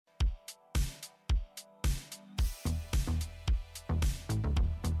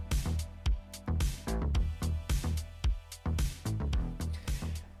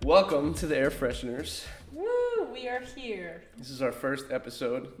Welcome to the Air Fresheners. Woo! We are here. This is our first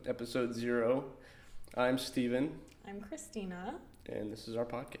episode 0. I'm Steven. I'm Kristina. And this is our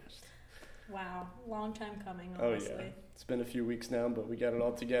podcast. Wow, long time coming, honestly. Oh yeah, it's been a few weeks now, but we got it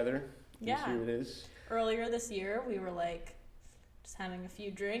all together. Yeah. Here it is. Earlier this year, we were just having a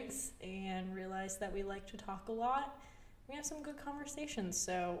few drinks and realized that we like to talk a lot. We have some good conversations,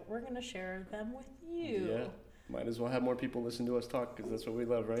 so we're going to share them with you. Yeah, might as well have more people listen to us talk because that's what we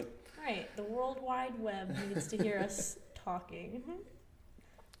love, right? Right, the World Wide Web needs to hear us talking.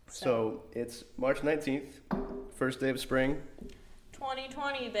 So it's March 19th, first day of spring.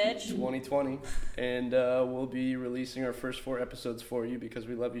 2020, bitch. 2020. And we'll be releasing our first 4 episodes for you because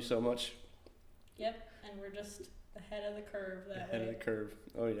we love you so much. Yep, and we're just ahead of the curve that Ahead way. of the curve.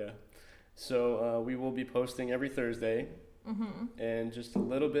 Oh, yeah. So we will be posting every Thursday. Mm-hmm. And just a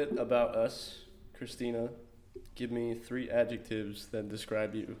little bit about us. Kristina, give me 3 adjectives that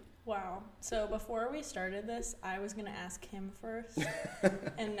describe you. Wow. So before we started this, I was going to ask him first,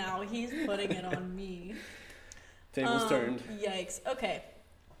 and now he's putting it on me. Tables turned. Yikes. Okay.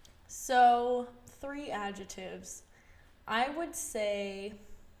 So 3 adjectives. I would say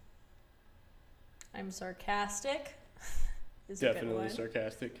I'm sarcastic. Is a good Definitely one.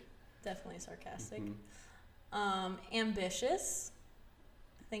 sarcastic. Definitely sarcastic. Mm-hmm. Ambitious.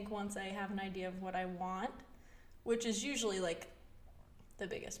 I think once I have an idea of what I want, which is usually the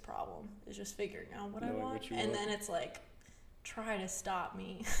biggest problem, is just figuring out what I want. And then it's try to stop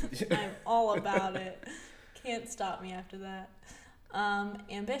me. I'm all about it. Can't stop me after that.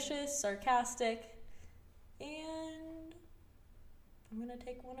 Ambitious, sarcastic, and I'm going to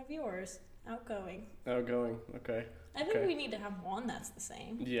take one of yours. Outgoing. Outgoing, okay. I think we need to have one that's the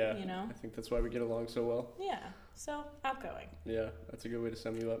same. Yeah, you know? I think that's why we get along so well. Yeah, so outgoing. Yeah, that's a good way to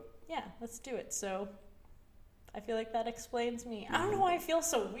sum you up. Yeah, let's do it. So I feel like that explains me. I don't know why I feel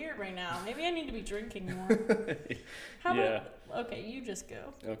so weird right now. Maybe I need to be drinking more. How about... Okay, you just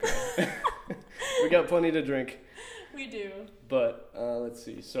go. Okay. We got plenty to drink. We do. But let's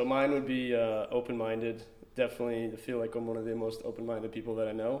see. So mine would be open-minded. Definitely feel like I'm one of the most open-minded people that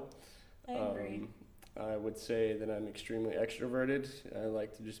I know. I agree. I would say that I'm extremely extroverted. I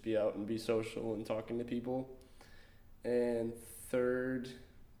like to just be out and be social and talking to people. And third,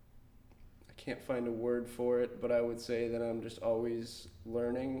 I can't find a word for it, but I would say that I'm just always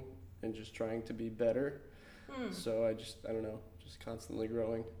learning and just trying to be better. So I don't know, just constantly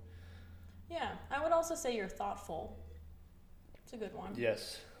growing. Yeah, I would also say you're thoughtful. It's a good one.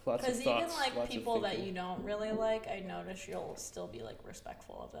 Yes, lots of thoughts. Because even lots people of that you don't really like, I notice you'll still be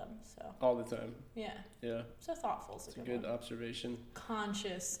respectful of them. So all the time. yeah. Yeah. So thoughtful is It's a good one. observation.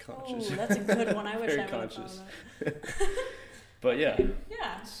 Conscious. Conscious. Ooh, that's a good one. I wish Very I would have conscious. thought of that. But yeah. Okay.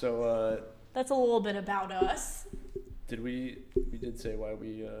 Yeah. So that's a little bit about us. we did say why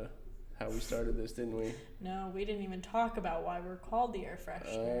we how we started this, didn't we? No, we didn't even talk about why we're called the Air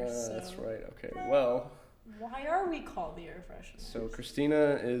Fresheners. That's right. Okay. Well, why are we called the Air Fresheners? So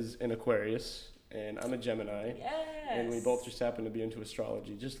Kristina is an Aquarius and I'm a Gemini. Yes. And we both just happen to be into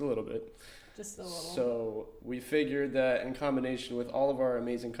astrology just a little bit. Just a little. So we figured that in combination with all of our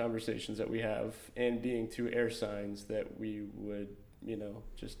amazing conversations that we have and being 2 air signs that we would,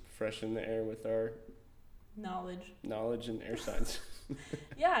 just freshen the air with our knowledge and air signs.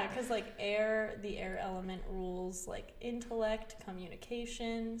 Yeah, because the air element rules intellect,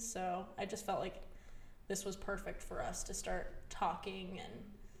 communication. So I just felt like this was perfect for us to start talking and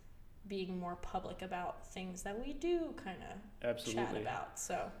being more public about things that we do kind of chat about.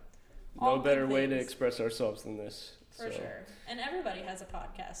 So no better way to express ourselves than this. For sure. And everybody has a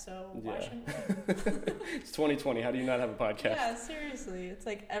podcast, so why shouldn't we? It's 2020. How do you not have a podcast? Yeah, seriously. It's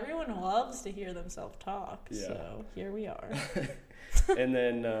everyone loves to hear themselves talk. Yeah. So here we are. And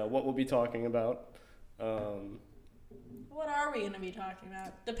then what we'll be talking about. What are we going to be talking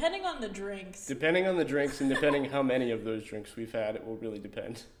about? Depending on the drinks. Depending on the drinks and depending how many of those drinks we've had, it will really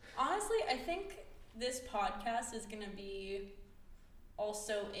depend. Honestly, I think this podcast is going to be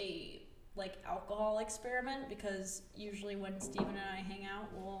also a alcohol experiment, because usually when Steven and I hang out,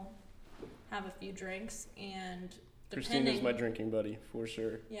 we'll have a few drinks, and Kristina's my drinking buddy for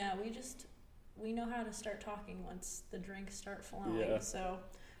sure. Yeah, we know how to start talking once the drinks start flowing. Yeah. So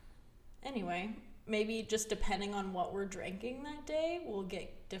anyway, maybe just depending on what we're drinking that day, we'll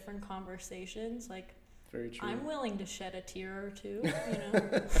get different conversations. Very true. I'm willing to shed a tear or two,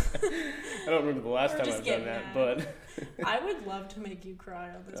 I don't remember the last time I've done that, but I would love to make you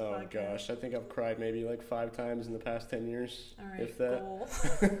cry on this podcast. Oh gosh, I think I've cried maybe 5 times in the past 10 years. All right, if that. Goal.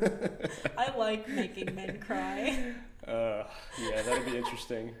 I like making men cry. Yeah, that'd be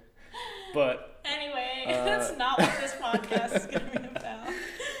interesting. But anyway, that's not what this podcast is going to be about.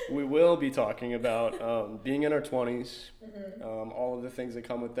 we will be talking about being in our 20s, all of the things that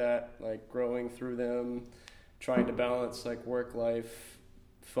come with that, like growing through them, trying to balance like work life,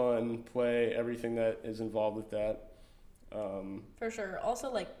 fun, play, everything that is involved with that. For sure.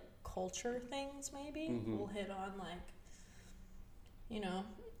 Also, like, culture things, maybe. We'll hit on, like, you know,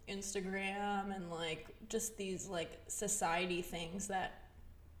 Instagram and, like, just these, like, society things that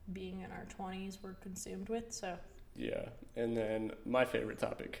being in our 20s we're consumed with, so. Yeah. And then my favorite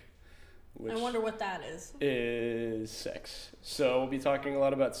topic, which I wonder what that is sex. So we'll be talking a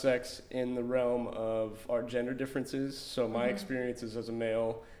lot about sex in the realm of our gender differences. So my experiences as a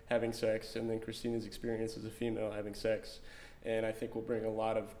male having sex, and then Kristina's experience as a female having sex. And I think we'll bring a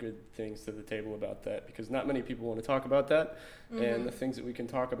lot of good things to the table about that, because not many people want to talk about that. And the things that we can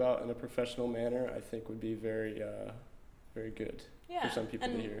talk about in a professional manner, I think would be very, very good for some people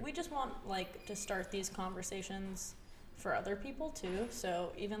to hear. And we just want, like, to start these conversations for other people too.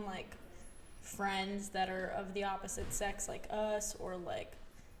 So even, like, friends that are of the opposite sex like us, or, like,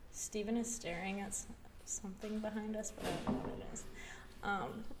 Steven is staring at something behind us, but I don't know what it is.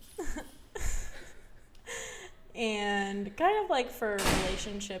 And kind of like for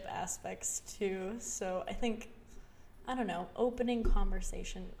relationship aspects too. So I think, I don't know, opening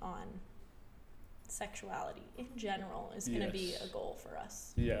conversation on sexuality in general is going to be a goal for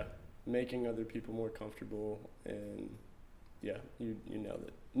us. Yeah, making other people more comfortable, and yeah, you nailed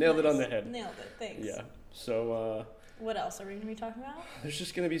it. Nailed it on the head. Nailed it, thanks. Yeah, so what else are we going to be talking about? There's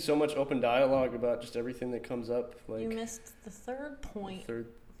just going to be so much open dialogue about just everything that comes up. Like, you missed the third point.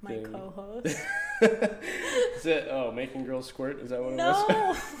 My thing. Co-host. Is it, making girls squirt? Is that what it was?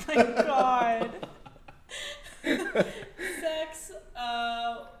 No, my God. Sex,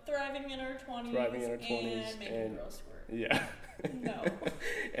 thriving in our 20s, and making girls squirt. Yeah. No.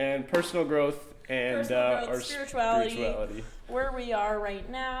 And personal growth and our spirituality. Where we are right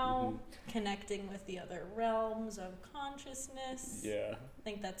now, connecting with the other realms of consciousness. Yeah. I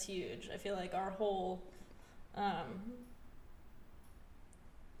think that's huge. I feel like our whole...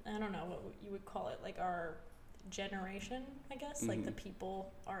 I don't know what you would call it, like our generation, I guess, like the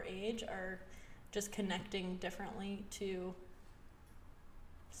people our age are just connecting differently to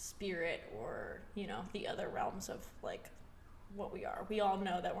spirit, or, you know, the other realms of, like, what we are. We all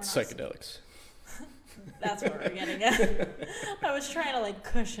know that we're not... Psychedelics. That's what we're getting at. I was trying to, like,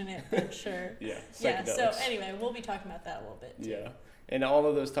 cushion it, but sure. Yeah, psychedelics. Yeah, so anyway, we'll be talking about that a little bit too. Yeah. And all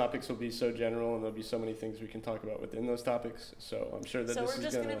of those topics will be so general, and there'll be so many things we can talk about within those topics. So I'm sure that we're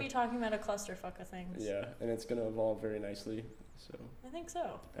just going to be talking about a clusterfuck of things. Yeah, and it's going to evolve very nicely. So I think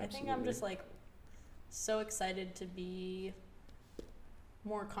so. Absolutely. I think I'm just, like, so excited to be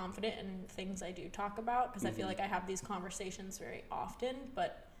more confident in things I do talk about, because I feel like I have these conversations very often,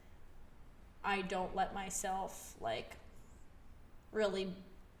 but I don't let myself, like, really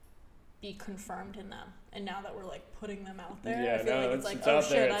be confirmed in them. And now that we're, like, putting them out there, I feel like it's like, oh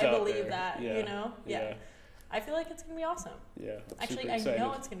shit, I believe that, you know? Yeah. I feel like it's going to be awesome. Yeah. Actually, I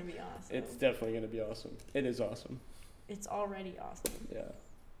know it's going to be awesome. It's definitely going to be awesome. It is awesome. It's already awesome. Yeah.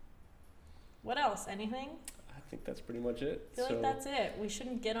 What else? Anything? I think that's pretty much it. I feel like that's it. We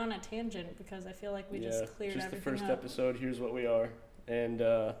shouldn't get on a tangent, because I feel like we just cleared everything up. Just the first episode, here's what we are. And,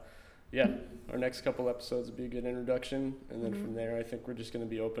 our next couple episodes will be a good introduction, and then from there, I think we're just going to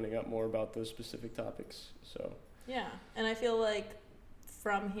be opening up more about those specific topics. So yeah, and I feel like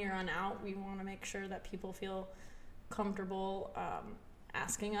from here on out, we want to make sure that people feel comfortable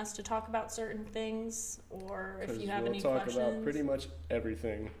asking us to talk about certain things, or if you have any questions. We'll talk about pretty much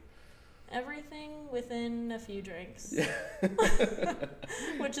everything. Everything within a few drinks. Yeah.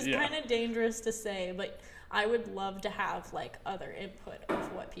 Which is kind of dangerous to say, but I would love to have, like, other input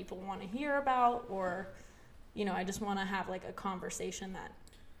of what people want to hear about, or, you know, I just want to have, like, a conversation that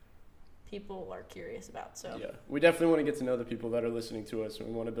people are curious about. So yeah, we definitely want to get to know the people that are listening to us, and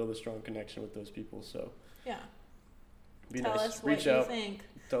we want to build a strong connection with those people. So yeah, tell us what you think.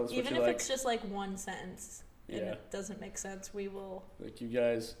 Tell us even what you if like. It's just like one sentence and it doesn't make sense, we will. Like, you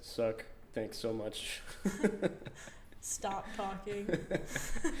guys suck. Thanks so much. Stop talking.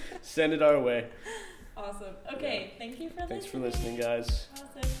 Send it our way. Awesome. Okay, thank you for listening. Thanks for listening, guys.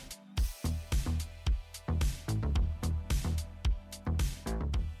 Awesome.